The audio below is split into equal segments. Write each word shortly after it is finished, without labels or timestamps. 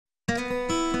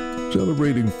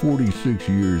Celebrating 46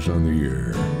 years on the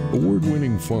air,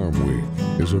 award-winning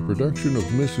Farmweek is a production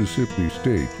of Mississippi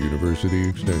State University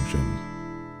Extension.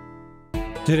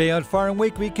 Today on Farm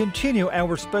Week, we continue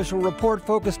our special report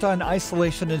focused on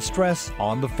isolation and stress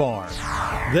on the farm.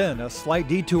 Then a slight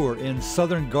detour in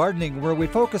southern gardening where we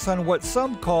focus on what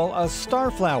some call a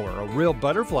starflower, a real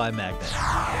butterfly magnet.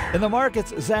 In the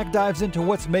markets, Zach dives into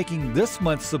what's making this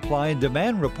month's supply and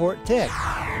demand report tick.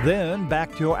 Then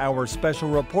back to our special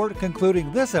report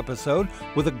concluding this episode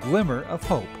with a glimmer of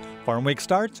hope. Farm Week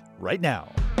starts right now.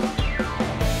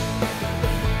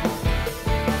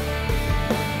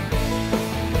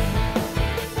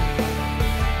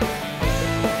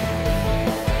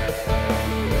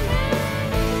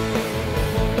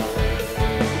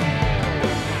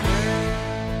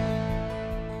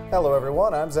 Hello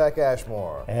everyone, I'm Zach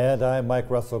Ashmore. And I'm Mike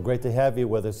Russell. Great to have you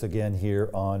with us again here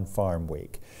on Farm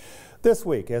Week. This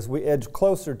week, as we edge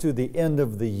closer to the end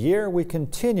of the year, we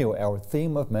continue our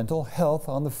theme of mental health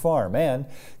on the farm and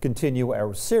continue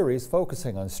our series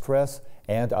focusing on stress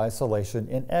and isolation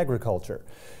in agriculture.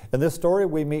 In this story,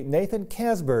 we meet Nathan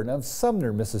Casburn of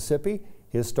Sumner, Mississippi.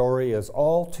 His story is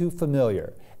all too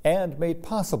familiar and made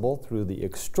possible through the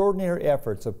extraordinary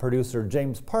efforts of producer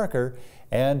James Parker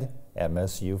and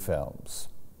MSU Films.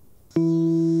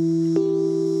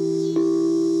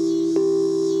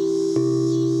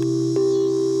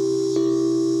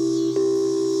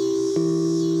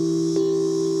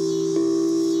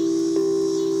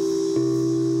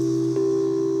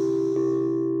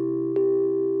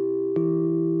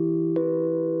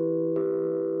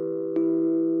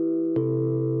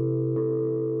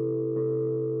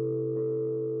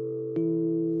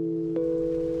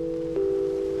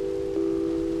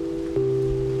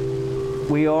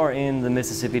 We are in the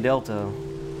Mississippi Delta,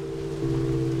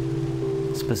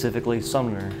 specifically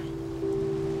Sumner.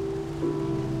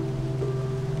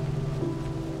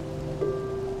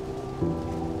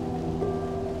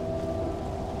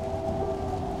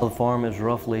 The farm is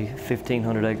roughly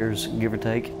 1,500 acres, give or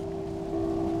take.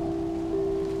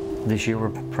 This year we're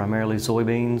primarily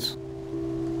soybeans.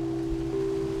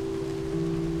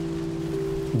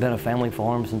 Been a family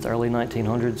farm since early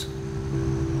 1900s.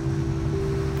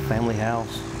 Family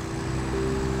house.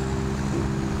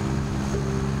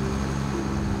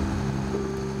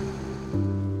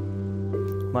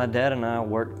 My dad and I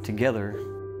work together.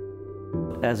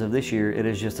 As of this year, it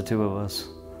is just the two of us.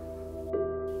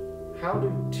 How do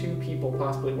two people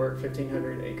possibly work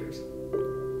 1,500 acres?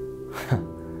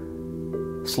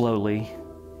 Slowly,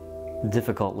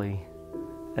 difficultly,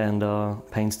 and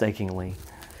painstakingly.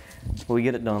 We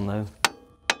get it done though.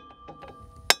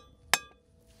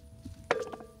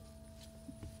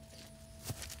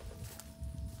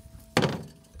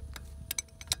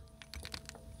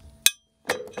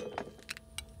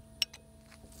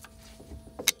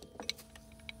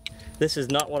 This is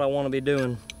not what I want to be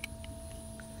doing.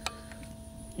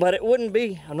 But it wouldn't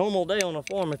be a normal day on a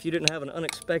farm if you didn't have an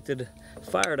unexpected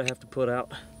fire to have to put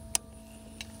out.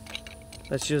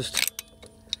 That's just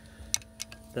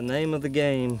the name of the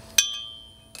game.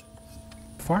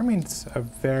 Farming's a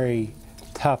very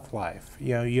tough life.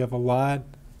 You know, you have a lot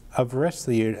of risks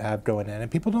that you have going in,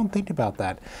 and people don't think about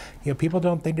that. You know, people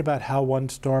don't think about how one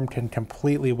storm can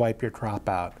completely wipe your crop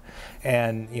out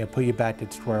and, you know, put you back to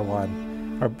square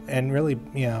one, and really,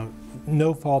 you know,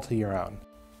 no fault of your own.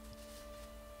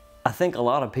 I think a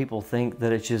lot of people think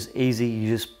that it's just easy. You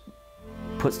just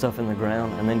put stuff in the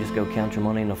ground and then just go count your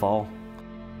money in the fall.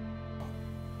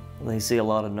 They see a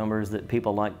lot of numbers that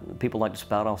people like to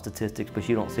spout off statistics, but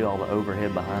you don't see all the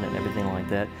overhead behind it and everything like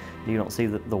that. You don't see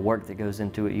the work that goes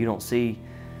into it. You don't see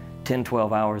 10,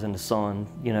 12 hours in the sun.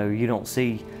 You know, you don't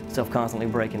see stuff constantly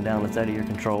breaking down that's out of your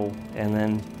control. And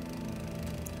then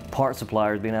part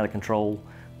suppliers being out of control,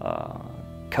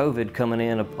 COVID coming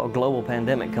in, a global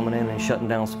pandemic coming in and shutting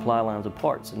down supply lines of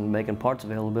parts and making parts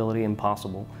availability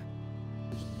impossible.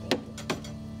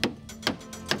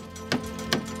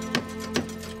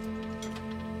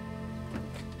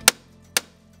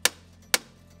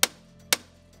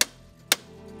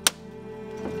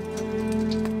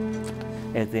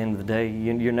 At the end of the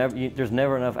day, there's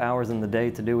never enough hours in the day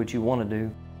to do what you want to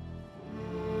do.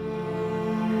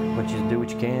 But you just do what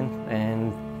you can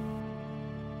and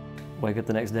wake up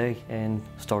the next day and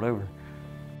start over.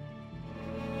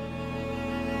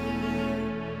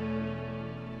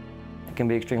 It can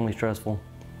be extremely stressful.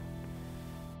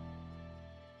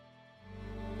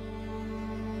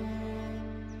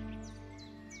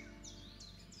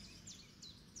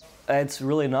 It's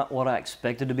really not what I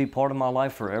expected to be part of my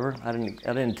life forever. I didn't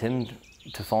intend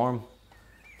to farm.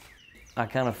 I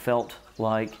kind of felt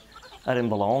like I didn't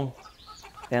belong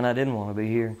and I didn't want to be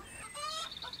here.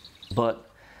 but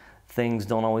things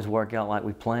don't always work out like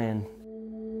we planned.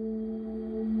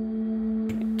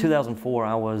 In 2004,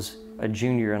 I was a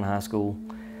junior in high school,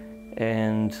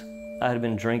 and I had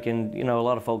been drinking. You know, a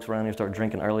lot of folks around here start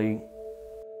drinking early.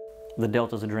 The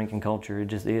Delta's a drinking culture, it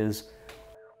just is.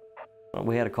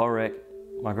 We had a car wreck.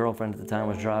 My girlfriend at the time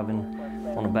was driving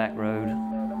on a back road.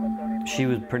 She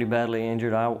was pretty badly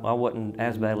injured. I wasn't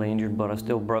as badly injured, but I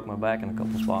still broke my back in a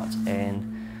couple spots,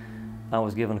 and I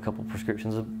was given a couple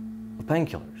prescriptions of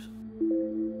painkillers.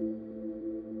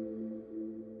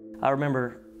 I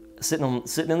remember sitting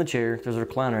in the chair. There's a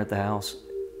recliner at the house,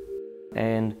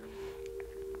 and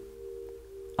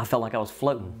I felt like I was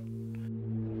floating.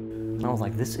 And I was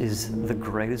like, this is the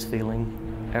greatest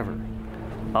feeling ever.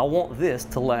 I want this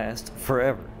to last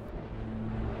forever.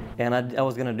 And I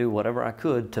was gonna do whatever I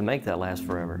could to make that last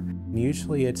forever.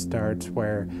 Usually it starts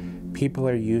where people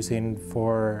are using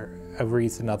for a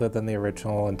reason other than the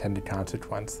original intended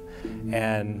consequence.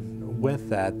 And with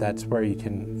that, that's where you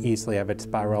can easily have it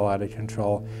spiral out of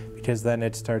control, because then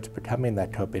it starts becoming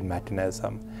that coping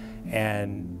mechanism.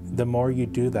 And the more you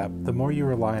do that, the more you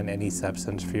rely on any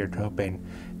substance for your coping,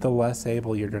 the less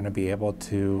able you're going to be able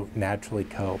to naturally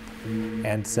cope.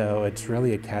 And so it's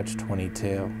really a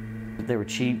catch-22. They were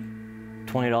cheap.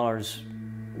 $20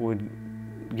 would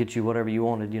get you whatever you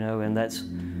wanted, you know, and that's,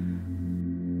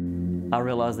 I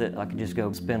realized that I could just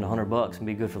go spend $100 and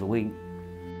be good for the week.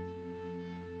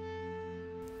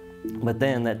 But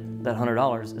then that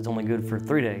 $100 is only good for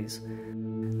 3 days.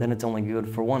 Then it's only good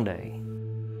for 1 day.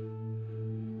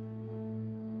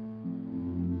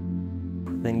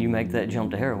 Then you make that jump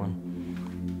to heroin.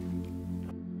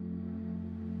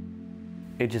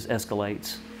 It just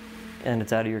escalates, and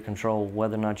it's out of your control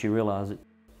whether or not you realize it.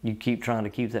 You keep trying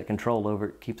to keep that control over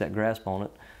it, keep that grasp on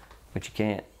it, but you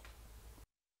can't.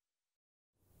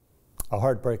 A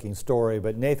heartbreaking story,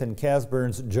 but Nathan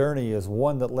Casburn's journey is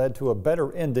one that led to a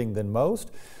better ending than most.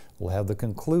 We'll have the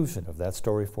conclusion of that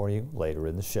story for you later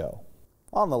in the show.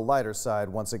 On the lighter side,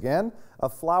 once again, a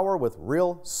flower with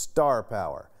real star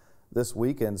power. This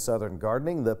week in Southern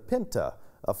Gardening, the Pinta,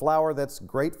 a flower that's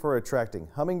great for attracting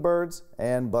hummingbirds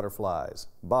and butterflies.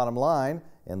 Bottom line,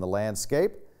 in the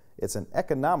landscape, it's an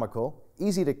economical,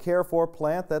 easy to care for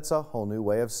plant that's a whole new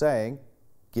way of saying,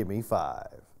 gimme 5.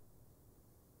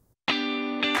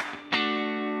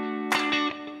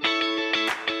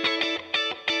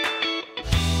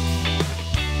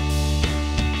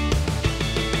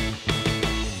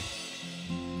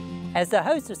 As the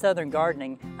host of Southern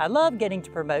Gardening, I love getting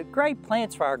to promote great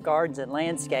plants for our gardens and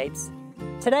landscapes.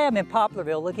 Today I'm in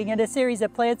Poplarville looking at a series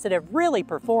of plants that have really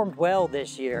performed well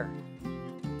this year.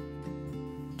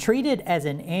 Treated as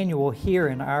an annual here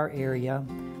in our area,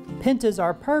 Pintas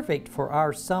are perfect for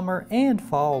our summer and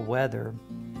fall weather.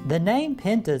 The name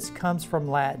Pintas comes from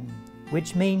Latin,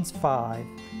 which means 5,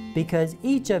 because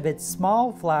each of its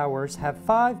small flowers have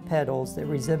 5 petals that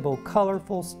resemble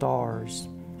colorful stars.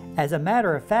 As a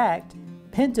matter of fact,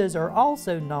 Pintas are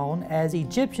also known as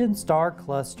Egyptian star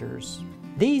clusters.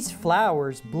 These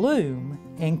flowers bloom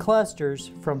in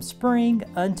clusters from spring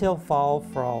until fall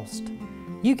frost.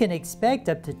 You can expect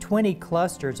up to 20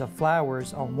 clusters of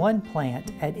flowers on one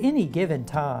plant at any given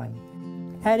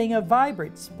time, adding a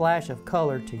vibrant splash of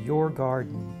color to your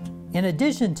garden. In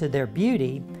addition to their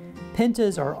beauty,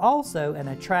 Pintas are also an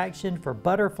attraction for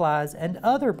butterflies and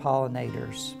other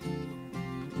pollinators.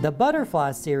 The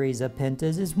butterfly series of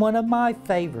Pintas is one of my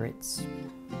favorites.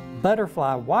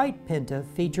 Butterfly White Pinta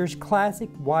features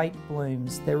classic white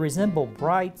blooms that resemble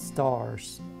bright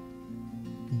stars.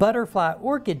 Butterfly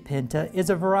Orchid Pinta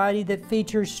is a variety that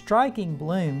features striking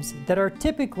blooms that are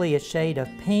typically a shade of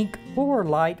pink or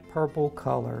light purple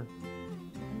color.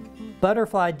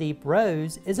 Butterfly Deep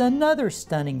Rose is another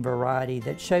stunning variety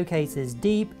that showcases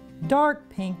deep, dark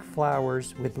pink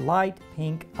flowers with light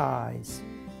pink eyes.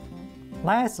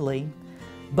 Lastly,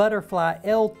 Butterfly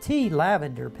LT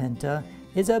Lavender Pinta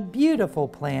is a beautiful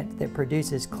plant that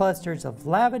produces clusters of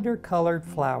lavender-colored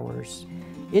flowers.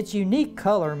 Its unique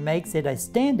color makes it a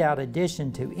standout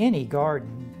addition to any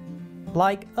garden.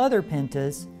 Like other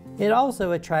Pintas, it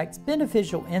also attracts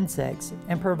beneficial insects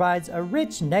and provides a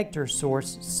rich nectar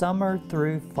source summer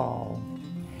through fall.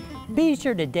 Be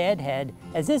sure to deadhead,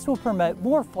 as this will promote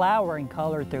more flowering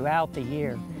color throughout the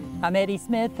year. I'm Eddie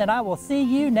Smith, and I will see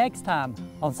you next time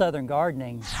on Southern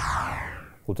Gardening.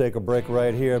 We'll take a break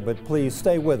right here, but please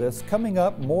stay with us. Coming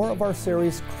up, more of our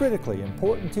series critically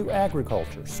important to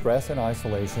agriculture, stress and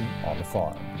isolation on the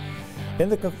farm. In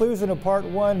the conclusion of part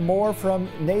one, more from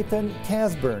Nathan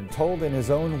Casburn, told in his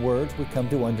own words, we come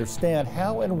to understand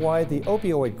how and why the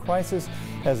opioid crisis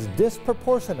has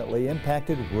disproportionately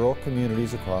impacted rural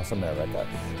communities across America.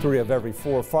 3 of every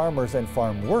 4 farmers and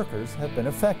farm workers have been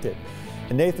affected.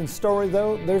 In Nathan's story,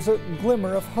 though, there's a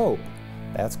glimmer of hope.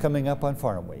 That's coming up on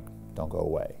Farm Week. Don't go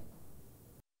away.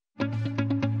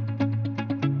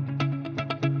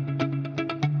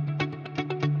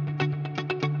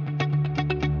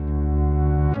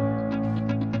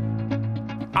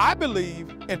 I believe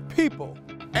in people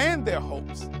and their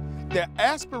hopes, their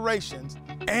aspirations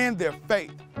and their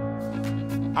faith.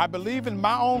 I believe in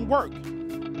my own work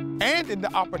and in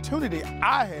the opportunity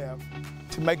I have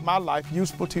to make my life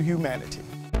useful to humanity.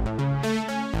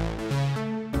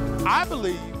 I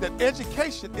believe that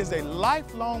education is a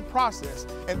lifelong process,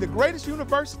 and the greatest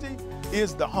university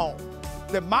is the home.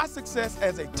 That my success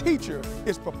as a teacher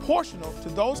is proportional to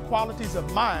those qualities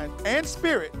of mind and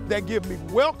spirit that give me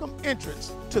welcome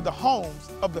entrance to the homes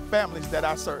of the families that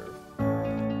I serve.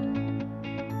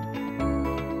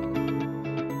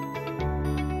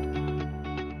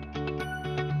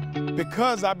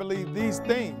 Because I believe these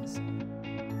things,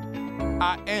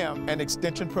 I am an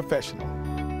extension professional.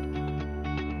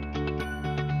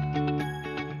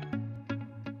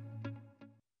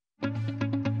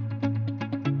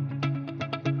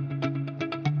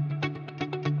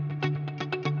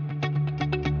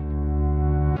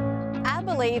 I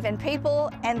believe in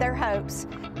people and their hopes,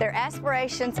 their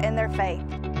aspirations and their faith.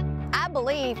 I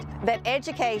believe that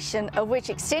education, of which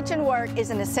extension work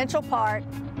is an essential part,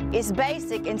 is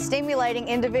basic in stimulating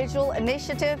individual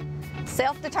initiative,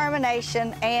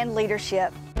 self-determination, and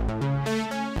leadership.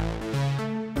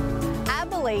 I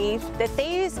believe that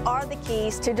these are the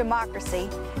keys to democracy,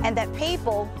 and that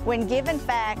people, when given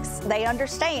facts they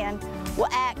understand, will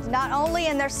act not only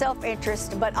in their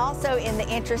self-interest, but also in the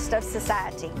interest of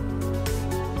society.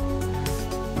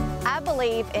 I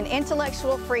believe in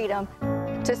intellectual freedom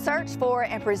to search for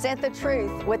and present the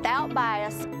truth without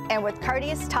bias and with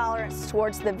courteous tolerance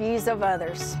towards the views of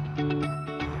others.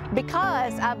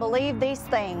 Because I believe these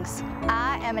things,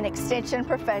 I am an extension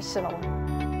professional.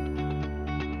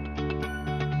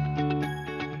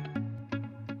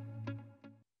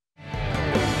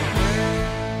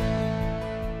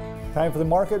 Time for the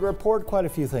market report. Quite a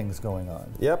few things going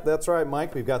on. Yep, that's right,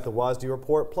 Mike. We've got the WASDE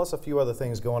report plus a few other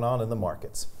things going on in the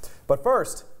markets. But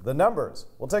first, the numbers.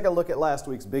 We'll take a look at last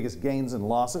week's biggest gains and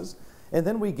losses, and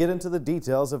then we get into the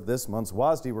details of this month's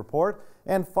WASDE report.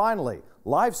 And finally,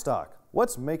 livestock.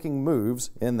 What's making moves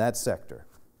in that sector?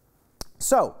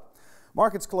 So,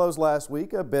 markets closed last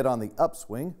week a bit on the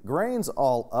upswing. Grains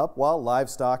all up, while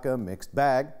livestock a mixed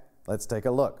bag. Let's take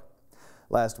a look.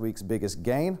 Last week's biggest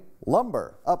gain,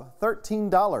 lumber, up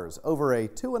 $13 over a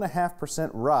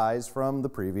 2.5% rise from the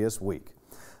previous week.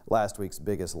 Last week's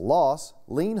biggest loss,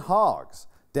 lean hogs,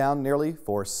 down nearly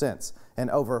 4 cents, an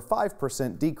over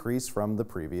 5% decrease from the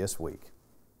previous week.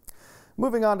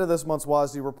 Moving on to this month's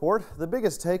WASDE report, the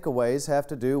biggest takeaways have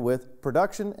to do with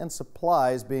production and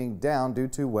supplies being down due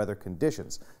to weather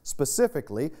conditions,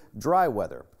 specifically dry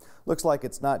weather. Looks like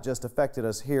it's not just affected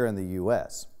us here in the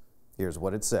U.S. Here's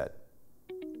what it said.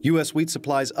 U.S. wheat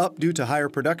supplies up due to higher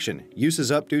production. Use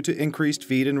is up due to increased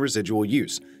feed and residual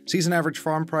use. Season average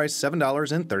farm price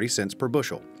 $7.30 per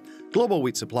bushel. Global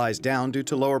wheat supplies down due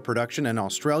to lower production in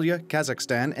Australia,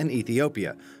 Kazakhstan, and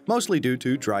Ethiopia, mostly due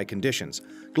to dry conditions.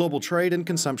 Global trade and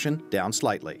consumption down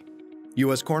slightly.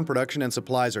 U.S. corn production and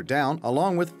supplies are down,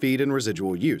 along with feed and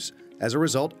residual use. As a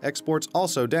result, exports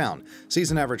also down.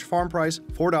 Season average farm price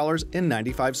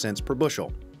 $4.95 per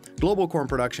bushel. Global corn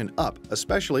production up,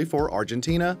 especially for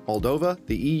Argentina, Moldova,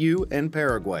 the EU, and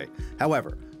Paraguay.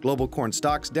 However, global corn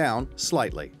stocks down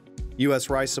slightly. U.S.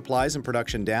 rice supplies and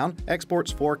production down,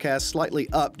 exports forecast slightly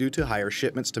up due to higher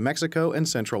shipments to Mexico and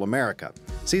Central America.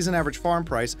 Season average farm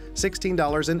price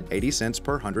 $16.80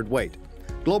 per hundredweight.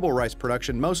 Global rice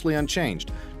production mostly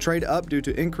unchanged. Trade up due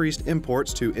to increased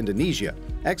imports to Indonesia.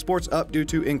 Exports up due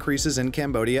to increases in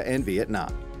Cambodia and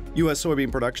Vietnam. U.S. soybean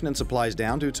production and supplies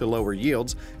down due to lower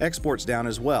yields, exports down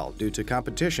as well due to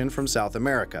competition from South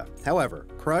America. However,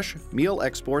 crush, meal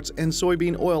exports, and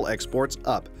soybean oil exports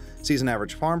up. Season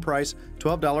average farm price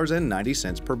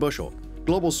 $12.90 per bushel.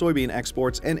 Global soybean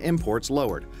exports and imports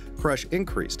lowered. Crush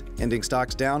increased, ending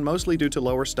stocks down mostly due to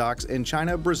lower stocks in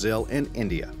China, Brazil, and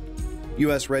India.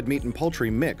 U.S. red meat and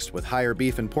poultry mixed with higher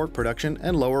beef and pork production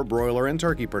and lower broiler and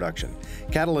turkey production.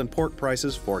 Cattle and pork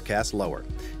prices forecast lower.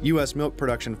 U.S. milk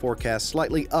production forecast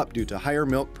slightly up due to higher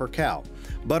milk per cow.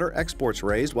 Butter exports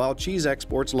raised while cheese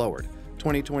exports lowered.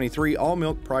 2023 all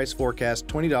milk price forecast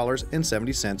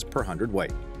 $20.70 per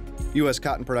hundredweight. U.S.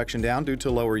 cotton production down due to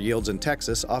lower yields in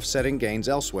Texas, offsetting gains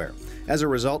elsewhere. As a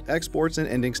result, exports and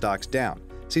ending stocks down.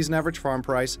 Season average farm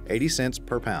price 80 cents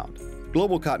per pound.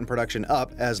 Global cotton production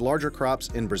up as larger crops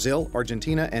in Brazil,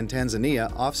 Argentina, and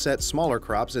Tanzania offset smaller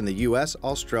crops in the U.S.,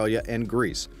 Australia, and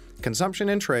Greece. Consumption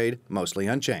and trade mostly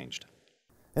unchanged.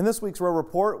 In this week's Row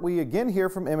Report, we again hear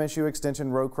from MSU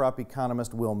Extension row crop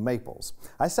economist Will Maples.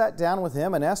 I sat down with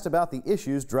him and asked about the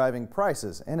issues driving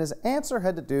prices, and his answer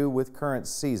had to do with current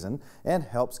season and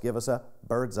helps give us a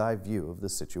bird's eye view of the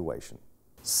situation.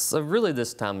 So really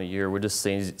this time of year, we're just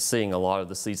seeing a lot of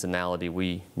the seasonality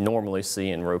we normally see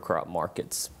in row crop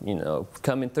markets. You know,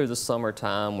 coming through the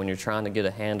summertime when you're trying to get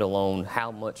a handle on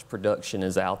how much production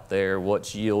is out there,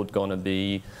 what's yield going to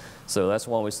be. So that's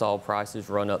why we saw prices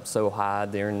run up so high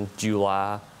there in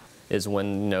July, is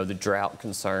when, you know, the drought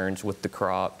concerns with the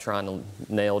crop, trying to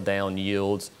nail down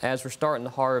yields. As we're starting to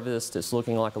harvest, it's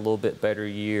looking like a little bit better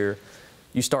year.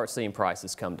 You start seeing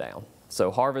prices come down.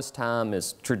 So harvest time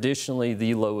is traditionally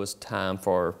the lowest time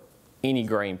for any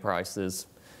grain prices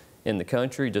in the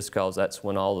country, just because that's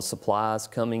when all the supplies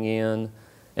coming in,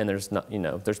 and there's not, you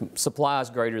know, there's supplies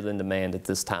greater than demand at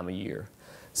this time of year.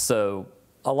 So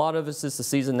a lot of it's just the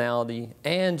seasonality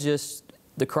and just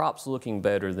the crops looking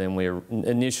better than we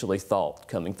initially thought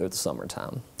coming through the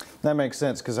summertime. That makes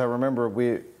sense, because I remember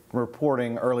we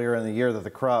reporting earlier in the year that the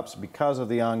crops, because of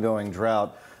the ongoing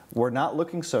drought, were not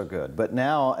looking so good. But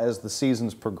now, as the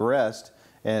season's progressed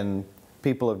and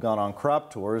people have gone on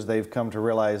crop tours, they've come to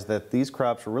realize that these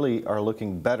crops really are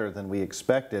looking better than we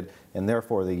expected, and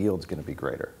therefore the yield's going to be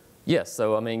greater. Yes,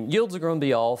 so I mean, yields are going to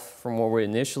be off from where we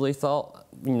initially thought,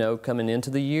 you know, coming into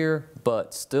the year,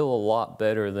 but still a lot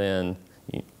better than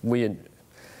we had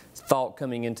thought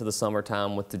coming into the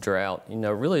summertime with the drought. You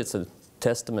know, really it's a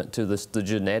testament to the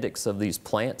genetics of these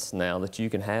plants now, that you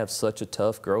can have such a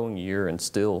tough growing year and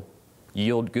still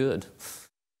yield good.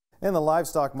 In the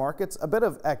livestock markets, a bit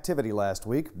of activity last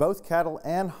week, both cattle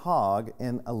and hog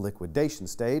in a liquidation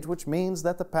stage, which means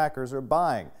that the packers are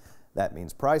buying. That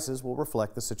means prices will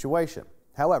reflect the situation.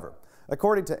 However,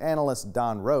 according to analyst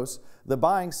Don Rose, the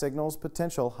buying signals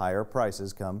potential higher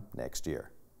prices come next year.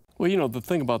 Well, you know, the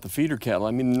thing about the feeder cattle,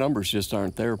 I mean, the numbers just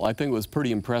aren't there. I think it was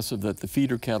pretty impressive that the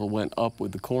feeder cattle went up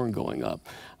with the corn going up.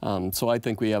 So I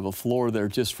think we have a floor there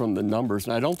just from the numbers.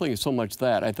 And I don't think it's so much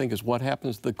that. I think it's what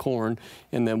happens to the corn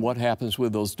and then what happens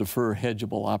with those defer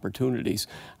hedgeable opportunities.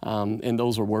 And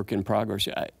those are work in progress.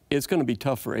 It's going to be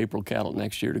tough for April cattle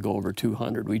next year to go over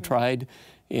 200. We tried,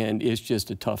 and it's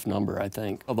just a tough number, I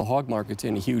think. Well, the hog market's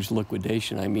in a huge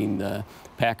liquidation. I mean, the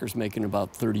packers making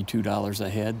about $32 a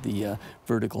head. The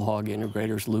vertical hog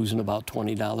integrators losing about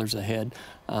 $20 a head.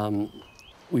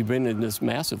 We've been in this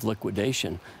massive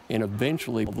liquidation, and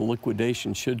eventually the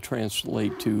liquidation should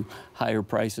translate to higher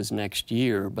prices next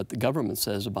year, but the government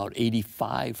says about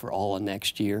 85 for all of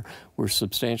next year. We're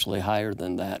substantially higher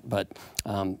than that, but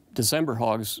December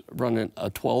hogs running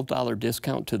a $12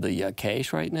 discount to the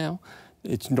cash right now.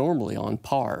 It's normally on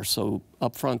par, so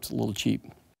up front's a little cheap.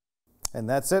 And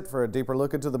that's it for a deeper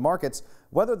look into the markets.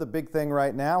 Weather the big thing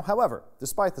right now. However,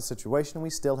 despite the situation, we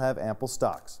still have ample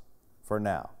stocks for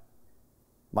now.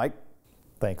 Mike?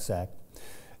 Thanks, Zach.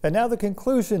 And now the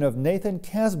conclusion of Nathan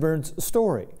Casburn's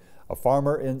story. A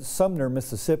farmer in Sumner,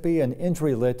 Mississippi, an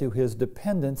injury led to his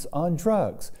dependence on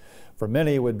drugs. For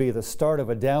many, it would be the start of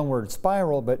a downward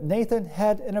spiral, but Nathan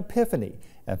had an epiphany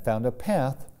and found a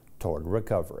path toward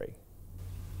recovery.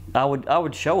 I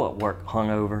would show up work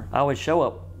hungover. I would show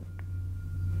up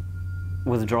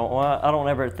withdrawn. Well, I don't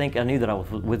ever think I knew that I was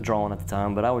withdrawing at the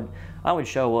time, but I would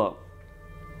show up.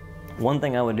 One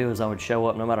thing I would do is I would show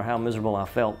up no matter how miserable I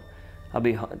felt. I'd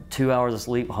be 2 hours of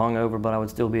sleep, hungover, but I would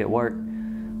still be at work.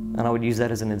 And I would use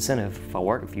that as an incentive. If I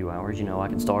work a few hours, you know, I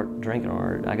can start drinking,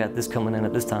 or I got this coming in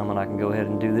at this time and I can go ahead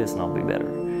and do this and I'll be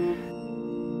better.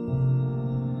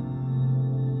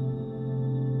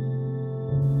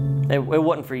 It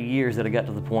wasn't for years that it got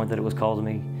to the point that it was causing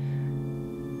me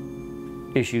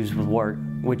issues with work,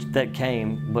 which that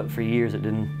came, but for years it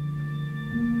didn't.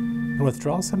 And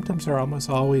withdrawal symptoms are almost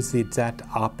always the exact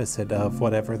opposite of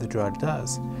whatever the drug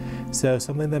does. So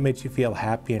something that makes you feel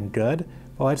happy and good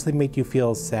will actually make you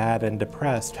feel sad and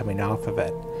depressed coming off of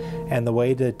it. And the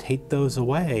way to take those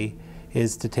away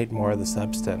is to take more of the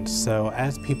substance. So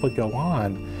as people go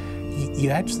on, you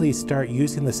actually start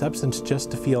using the substance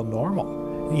just to feel normal.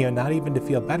 You know, not even to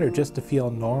feel better, just to feel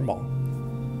normal.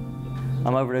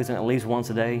 I'm overdosing at least once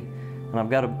a day, and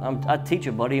I teach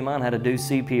a buddy of mine how to do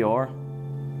CPR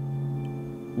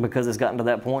because it's gotten to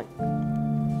that point.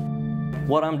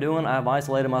 What I'm doing, I've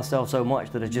isolated myself so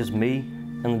much that it's just me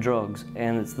and the drugs,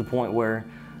 and it's the point where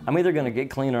I'm either going to get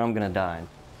clean or I'm going to die.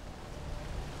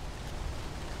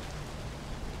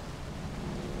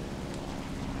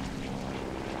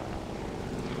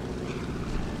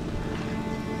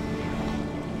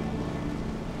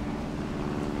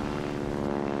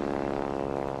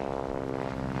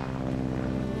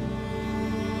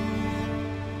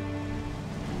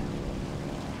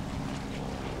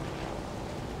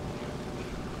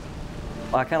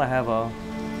 I kind of have a,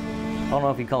 I don't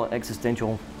know if you call it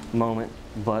existential moment,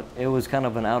 but it was kind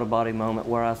of an out-of-body moment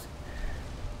where I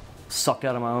sucked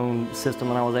out of my own system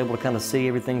and I was able to kind of see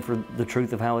everything for the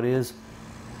truth of how it is.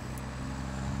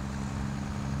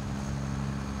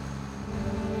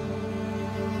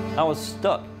 I was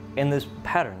stuck in this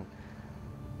pattern.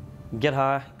 Get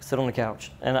high, sit on the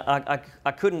couch. And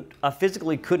I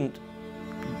physically couldn't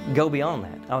go beyond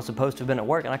that. I was supposed to have been at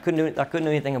work and I couldn't do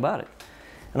anything about it.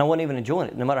 And I wasn't even enjoying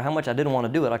it. No matter how much I didn't want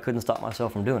to do it, I couldn't stop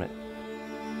myself from doing it.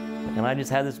 And I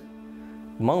just had this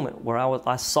moment where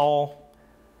I saw,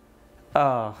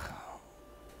 I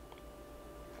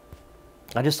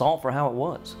just saw it for how it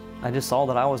was. I just saw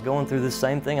that I was going through this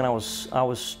same thing and I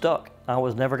was stuck. I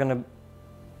was never going to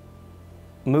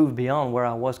move beyond where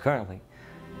I was currently.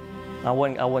 I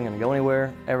wasn't going to go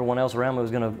anywhere. Everyone else around me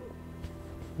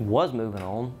was moving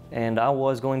on, and I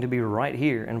was going to be right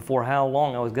here. And for how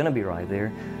long I was going to be right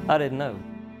there, I didn't know.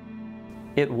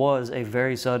 It was a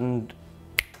very sudden,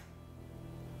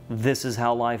 this is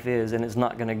how life is, and it's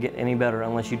not going to get any better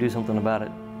unless you do something about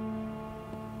it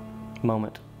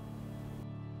moment.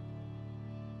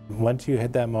 Once you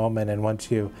hit that moment, and once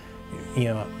you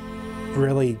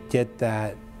really get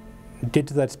to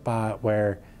that spot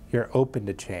where you're open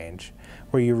to change,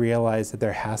 where you realize that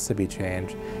there has to be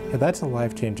change, that's a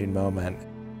life-changing moment.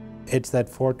 It's that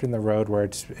fork in the road where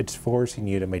it's forcing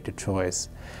you to make a choice,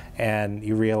 and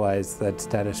you realize that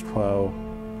status quo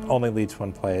only leads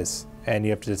one place, and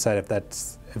you have to decide if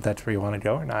that's where you want to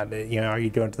go or not. Are you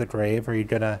going to the grave, or are you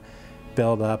going to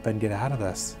build up and get out of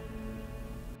this?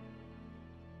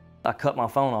 I cut my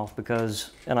phone off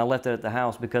and I left it at the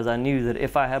house because I knew that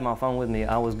if I had my phone with me,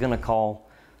 I was going to call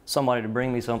somebody to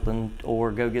bring me something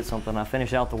or go get something. I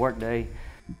finished out the workday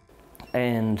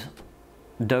and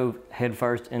dove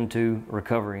headfirst into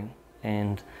recovery,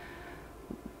 and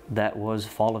that was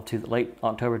late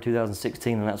October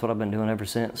 2016, and that's what I've been doing ever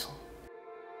since.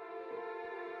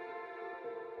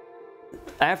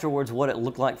 Afterwards, what it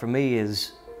looked like for me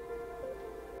is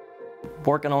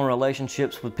working on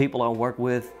relationships with people I work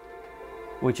with,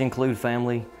 which include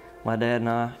family, my dad and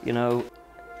I.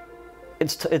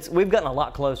 We've gotten a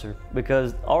lot closer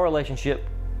because our relationship,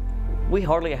 we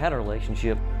hardly had a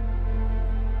relationship.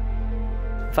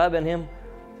 If I'd been him,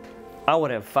 I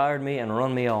would have fired me and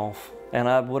run me off, and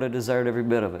I would have deserved every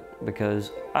bit of it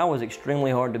because I was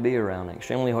extremely hard to be around,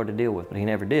 extremely hard to deal with, but he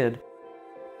never did.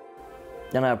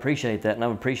 And I appreciate that, and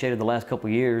I've appreciated the last couple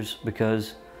of years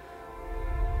because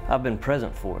I've been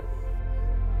present for it.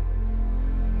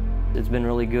 It's been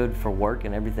really good for work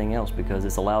and everything else because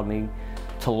it's allowed me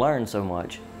to learn so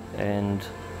much and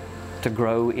to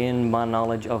grow in my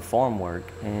knowledge of farm work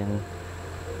and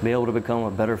be able to become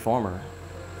a better farmer.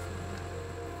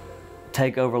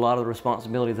 Take over a lot of the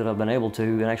responsibility that I've been able to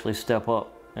and actually step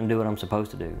up and do what I'm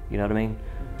supposed to do. You know what I mean?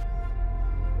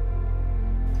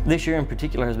 This year in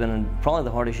particular has been probably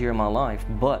the hardest year of my life,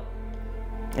 but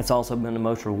it's also been the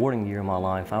most rewarding year of my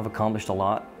life. I've accomplished a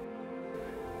lot,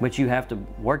 but you have to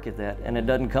work at that, and it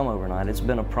doesn't come overnight. It's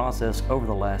been a process over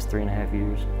the last 3.5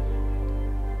 years.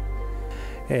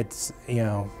 It's,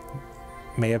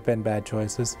 may have been bad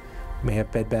choices, may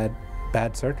have been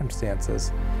bad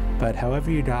circumstances, but however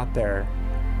you got there,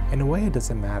 in a way it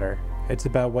doesn't matter. It's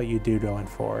about what you do going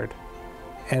forward.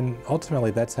 And ultimately,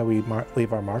 that's how we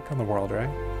leave our mark on the world, right?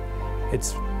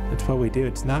 It's what we do.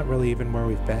 It's not really even where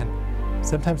we've been.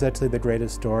 Sometimes actually the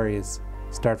greatest stories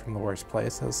start from the worst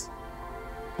places.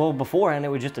 Well, beforehand, it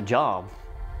was just a job.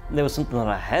 There was something that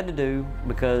I had to do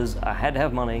because I had to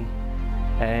have money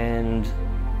and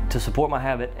to support my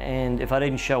habit, and if I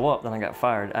didn't show up, then I got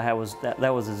fired. That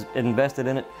was as invested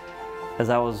in it as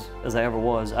I ever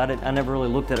was. I never really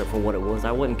looked at it for what it was.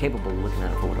 I wasn't capable of looking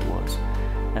at it for what it was.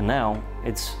 And now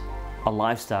it's a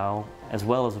lifestyle as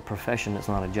well as a profession. It's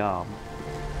not a job.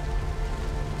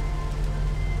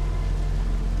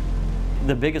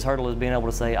 The biggest hurdle is being able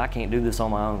to say, I can't do this on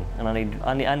my own, and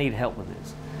I need help with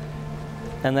this.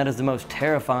 And that is the most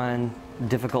terrifying,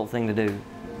 difficult thing to do.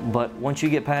 But once you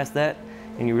get past that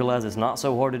and you realize it's not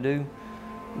so hard to do,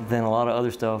 then a lot of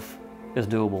other stuff is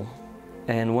doable.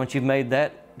 And once you've made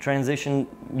that transition,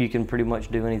 you can pretty much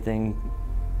do anything,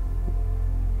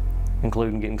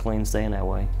 including getting clean, staying that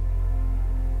way.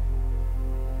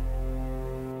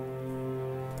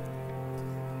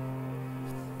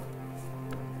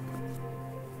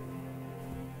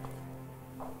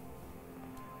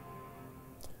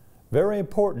 Very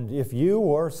important, if you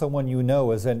or someone you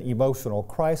know is in emotional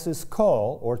crisis,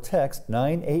 call or text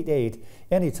 988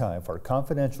 anytime for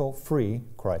confidential, free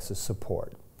crisis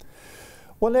support.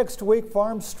 Well, next week,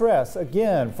 farm stress.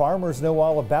 Again, farmers know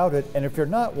all about it, and if you're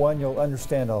not one, you'll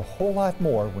understand a whole lot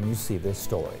more when you see this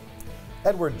story.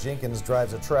 Edward Jenkins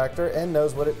drives a tractor and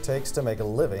knows what it takes to make a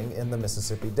living in the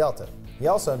Mississippi Delta. He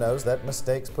also knows that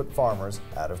mistakes put farmers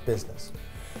out of business.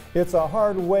 It's a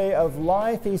hard way of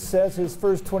life. He says his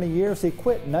first 20 years he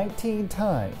quit 19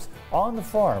 times. On the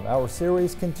farm, our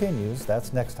series continues.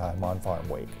 That's next time on Farm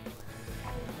Week.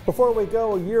 Before we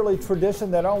go, a yearly tradition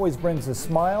that always brings a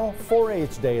smile,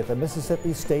 4-H Day at the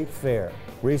Mississippi State Fair.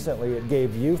 Recently, it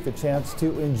gave youth a chance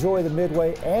to enjoy the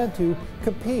Midway and to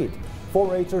compete.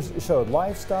 4-H'ers showed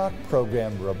livestock,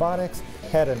 programmed robotics,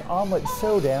 had an omelet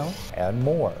showdown, and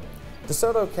more.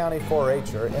 DeSoto County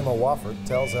 4-H'er Emma Wofford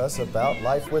tells us about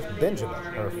life with Benjamin,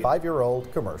 her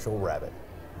 5-year-old commercial rabbit.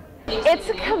 It's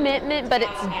a commitment, but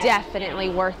it's definitely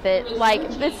worth it. Like,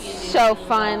 it's so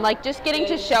fun. Like, just getting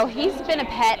to show, he's been a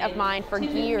pet of mine for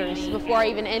years before I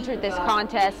even entered this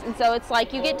contest. And so it's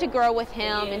like you get to grow with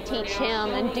him and teach him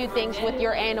and do things with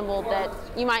your animal that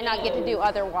you might not get to do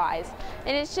otherwise.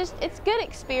 And it's just, it's good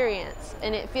experience,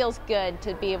 and it feels good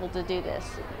to be able to do this.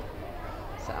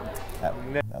 So.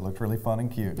 That looked really fun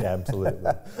and cute. Yeah,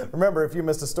 absolutely. Remember, if you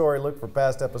missed a story, look for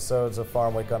past episodes of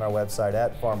Farm Week on our website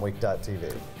at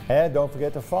farmweek.tv. And don't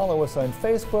forget to follow us on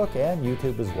Facebook and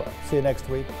YouTube as well. See you next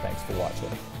week. Thanks for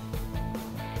watching.